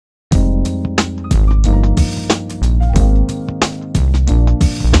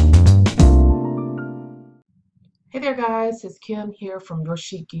there guys, it's Kim here from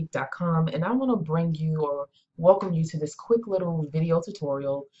YourSheetGeek.com, and I want to bring you or welcome you to this quick little video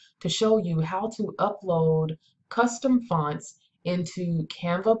tutorial to show you how to upload custom fonts into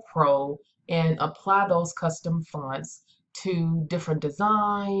Canva Pro and apply those custom fonts to different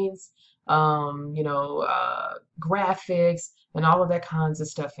designs, graphics, and all of that kinds of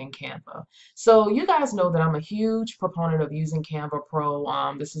stuff in Canva. So you guys know that I'm a huge proponent of using Canva Pro.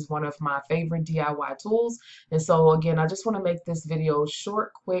 This is one of my favorite DIY tools. And so again, I just want to make this video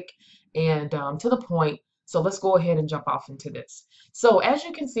short, quick, and to the point. So let's go ahead and jump off into this. So as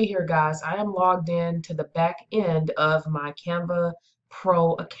you can see here, guys, I am logged in to the back end of my Canva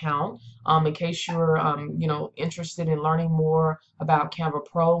Pro account. In case you're interested in learning more about Canva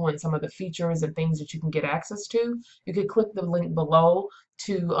Pro and some of the features and things that you can get access to, you can click the link below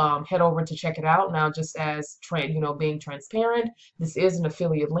to head over to check it out. Now, just as being transparent, this is an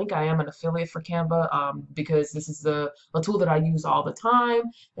affiliate link. I am an affiliate for Canva because this is a tool that I use all the time,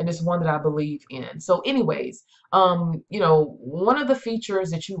 and it's one that I believe in. So anyways, one of the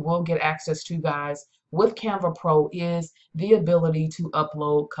features that you will get access to, guys, with Canva Pro is the ability to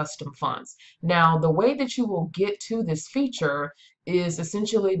upload custom fonts. Now, the way that you will get to this feature is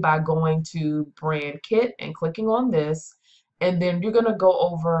essentially by going to Brand Kit and clicking on this, and then you're going to go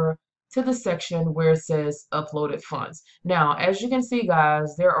over to the section where it says uploaded fonts. Now, as you can see,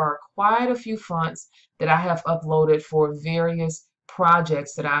 guys, there are quite a few fonts that I have uploaded for various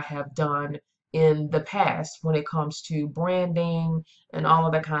projects that I have done in the past when it comes to branding and all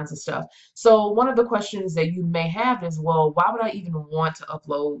of that kinds of stuff. So one of the questions that you may have is, well, why would I even want to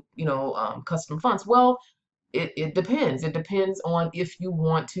upload, custom fonts? Well, it depends. It depends on if you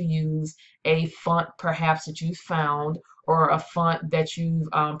want to use a font perhaps that you found, or a font that you've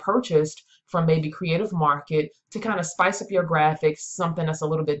purchased from maybe Creative Market to kind of spice up your graphics, something that's a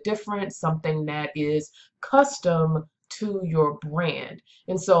little bit different, something that is custom to your brand.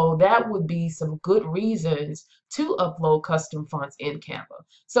 And so that would be some good reasons to upload custom fonts in Canva.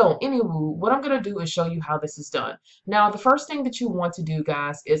 So anywho, what I'm going to do is show you how this is done. Now, the first thing that you want to do,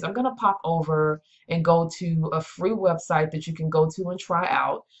 guys, is I'm going to pop over and go to a free website that you can go to and try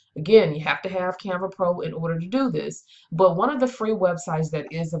out. Again, you have to have Canva Pro in order to do this, but one of the free websites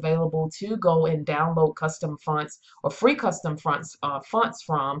that is available to go and download custom fonts or free custom fonts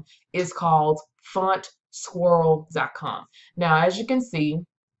from is called fontsquirrel.com. Now, as you can see,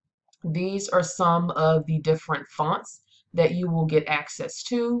 these are some of the different fonts that you will get access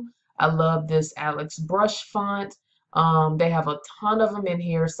to. I love this Alex Brush font. They have a ton of them in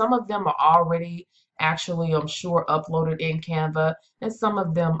here. Some of them are already actually, I'm sure, uploaded in Canva, and some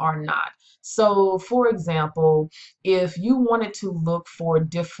of them are not. So, for example, if you wanted to look for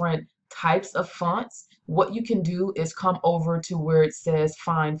different types of fonts, what you can do is come over to where it says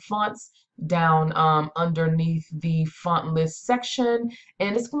Find Fonts down underneath the font list section,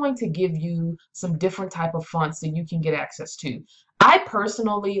 and it's going to give you some different type of fonts that you can get access to. I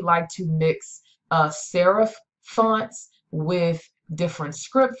personally like to mix serif fonts with different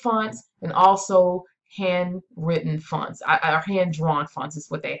script fonts, and also handwritten fonts, or hand-drawn fonts is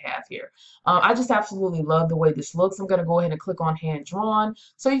what they have here. I just absolutely love the way this looks. I'm going to go ahead and click on hand-drawn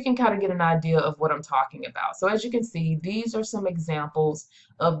so you can kind of get an idea of what I'm talking about. So as you can see, these are some examples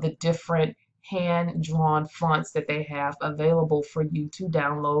of the different hand-drawn fonts that they have available for you to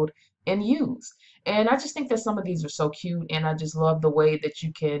download and use. And I just think that some of these are so cute, and I just love the way that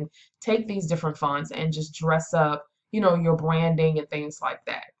you can take these different fonts and just dress up your branding and things like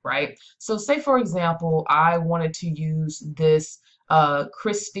that, right? So say, for example, I wanted to use this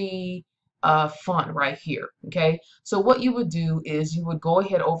Christy font right here, okay? So what you would do is you would go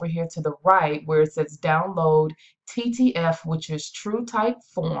ahead over here to the right where it says download TTF, which is True Type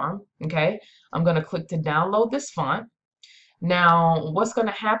Form, okay? I'm going to click to download this font. Now, what's going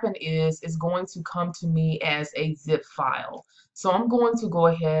to happen is it's going to come to me as a zip file. So I'm going to go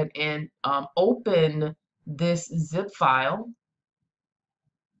ahead and open this zip file,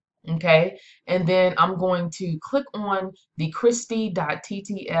 okay, and then I'm going to click on the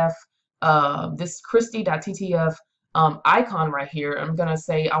christy.ttf this christy.ttf icon right here. I'm going to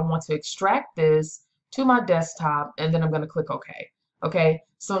say I want to extract this to my desktop, and then I'm going to click OK. Okay,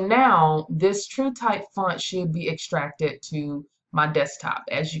 so now this True Type font should be extracted to my desktop.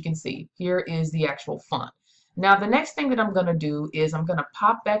 As you can see, here is the actual font. Now, the next thing that I'm going to do is I'm going to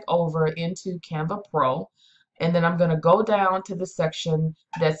pop back over into Canva Pro, and then I'm going to go down to the section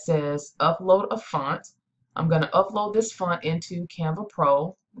that says Upload a Font. I'm going to upload this font into Canva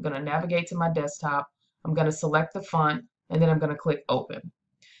Pro. I'm going to navigate to my desktop. I'm going to select the font, and then I'm going to click Open.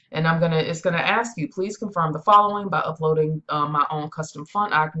 And it's gonna ask you, please confirm the following by uploading my own custom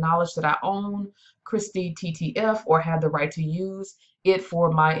font. I acknowledge that I own Christy TTF or have the right to use it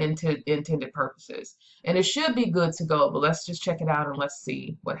for my intended purposes. And it should be good to go, but let's just check it out and let's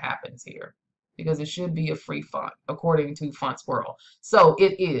see what happens here, because it should be a free font according to Font Swirl. So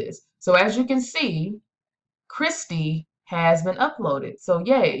it is. So as you can see, Christy has been uploaded. So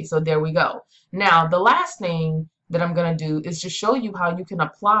yay. So there we go. Now, the last thing that I'm going to do is just show you how you can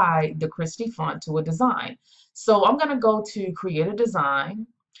apply the Christy font to a design. So I'm going to go to create a design,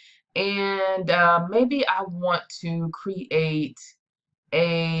 and maybe I want to create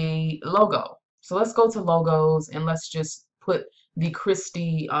a logo. So let's go to logos and let's just put the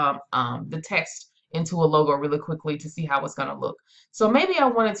Christy, the text into a logo really quickly to see how it's going to look. So maybe I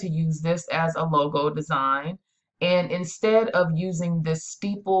wanted to use this as a logo design, and instead of using this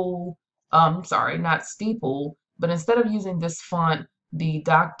steeple, sorry, not steeple, but instead of using this font, the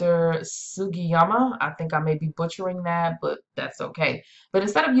Dr. Sugiyama, I think I may be butchering that, but that's okay. But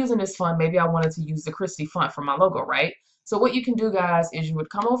instead of using this font, maybe I wanted to use the Christy font for my logo, right? So what you can do, guys, is you would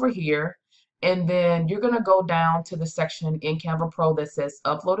come over here, and then you're going to go down to the section in Canva Pro that says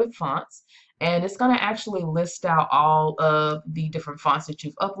uploaded fonts, and it's going to actually list out all of the different fonts that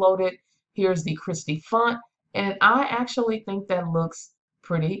you've uploaded. Here's the Christy font, and I actually think that looks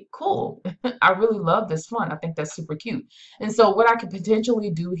pretty cool. I really love this font. I think that's super cute. And so what I could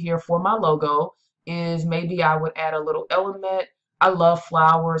potentially do here for my logo is maybe I would add a little element. I love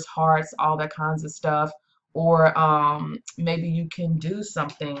flowers, hearts, all that kinds of stuff. Or maybe you can do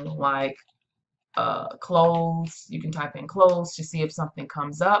something like clothes. You can type in clothes to see if something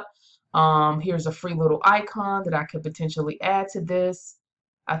comes up. Here's a free little icon that I could potentially add to this.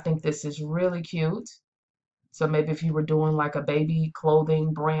 I think this is really cute. So maybe if you were doing like a baby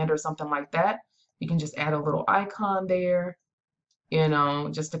clothing brand or something like that, you can just add a little icon there, you know,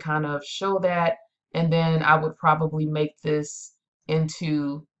 just to kind of show that. And then I would probably make this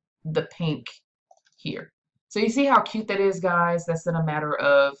into the pink here. So you see how cute that is, guys? That's in a matter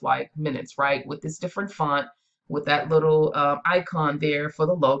of like minutes, right? With this different font, with that little icon there for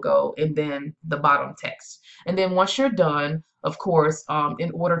the logo, and then the bottom text. And then once you're done, of course,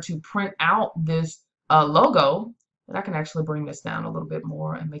 in order to print out this logo, and I can actually bring this down a little bit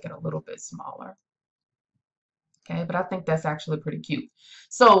more and make it a little bit smaller. Okay, but I think that's actually pretty cute.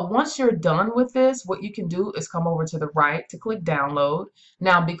 So once you're done with this, what you can do is come over to the right to click download.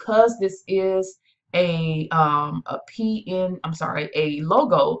 Now, because this is a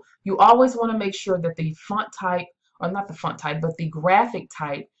logo, you always want to make sure that the font type, or not the font type, but the graphic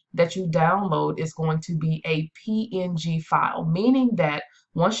type that you download is going to be a PNG file, meaning that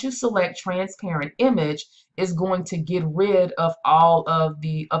once you select transparent image, it's going to get rid of all of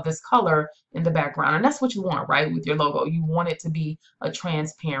this color in the background. And that's what you want, right? With your logo, you want it to be a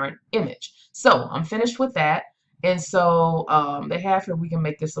transparent image. So I'm finished with that. And so they have here, we can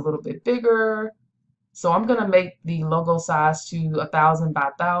make this a little bit bigger. So I'm going to make the logo size to 1,000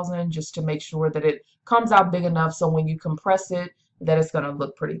 by 1,000 just to make sure that it comes out big enough so when you compress it, that it's going to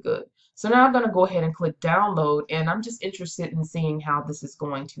look pretty good. So now I'm going to go ahead and click download, and I'm just interested in seeing how this is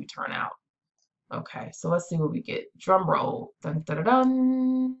going to turn out. Okay, so let's see what we get. Drum roll. Dun, dun, dun,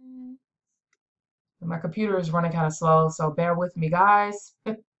 dun. My computer is running kind of slow, so bear with me, guys.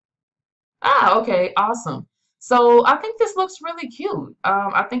 Okay, awesome. So I think this looks really cute.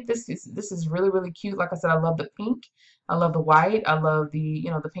 I think this is really, really cute. Like I said, I love the pink. I love the white. I love the,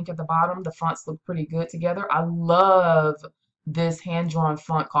 the pink at the bottom. The fonts look pretty good together. I love this hand-drawn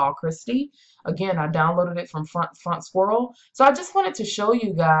font called Christy. Again, I downloaded it from Font Swirl. So I just wanted to show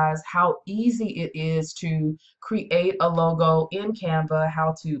you guys how easy it is to create a logo in Canva,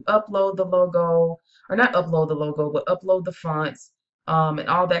 how to upload the logo, or not upload the logo, but upload the fonts, and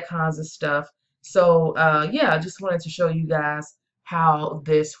all that kinds of stuff. So yeah, I just wanted to show you guys how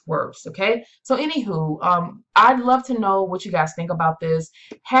this works. Okay, so anywho, I'd love to know what you guys think about this.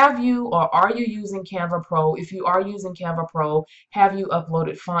 Have you, or are you using Canva Pro? If you are using Canva Pro, have you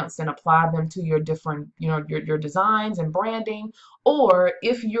uploaded fonts and applied them to your different, your designs and branding? Or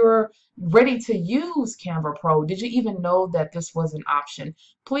if you're ready to use Canva Pro, did you even know that this was an option?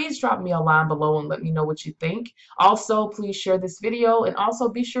 Please drop me a line below and let me know what you think. Also, please share this video, and also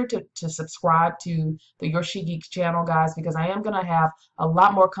be sure to subscribe to the Your She Geeks channel, guys, because I am going to have a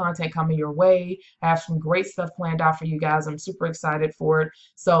lot more content coming your way. I have some great stuff planned out for you guys. I'm super excited for it.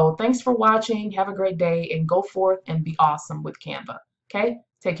 So thanks for watching. Have a great day, and go forth and be awesome with Canva. Okay?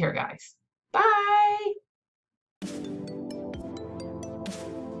 Take care, guys. Bye.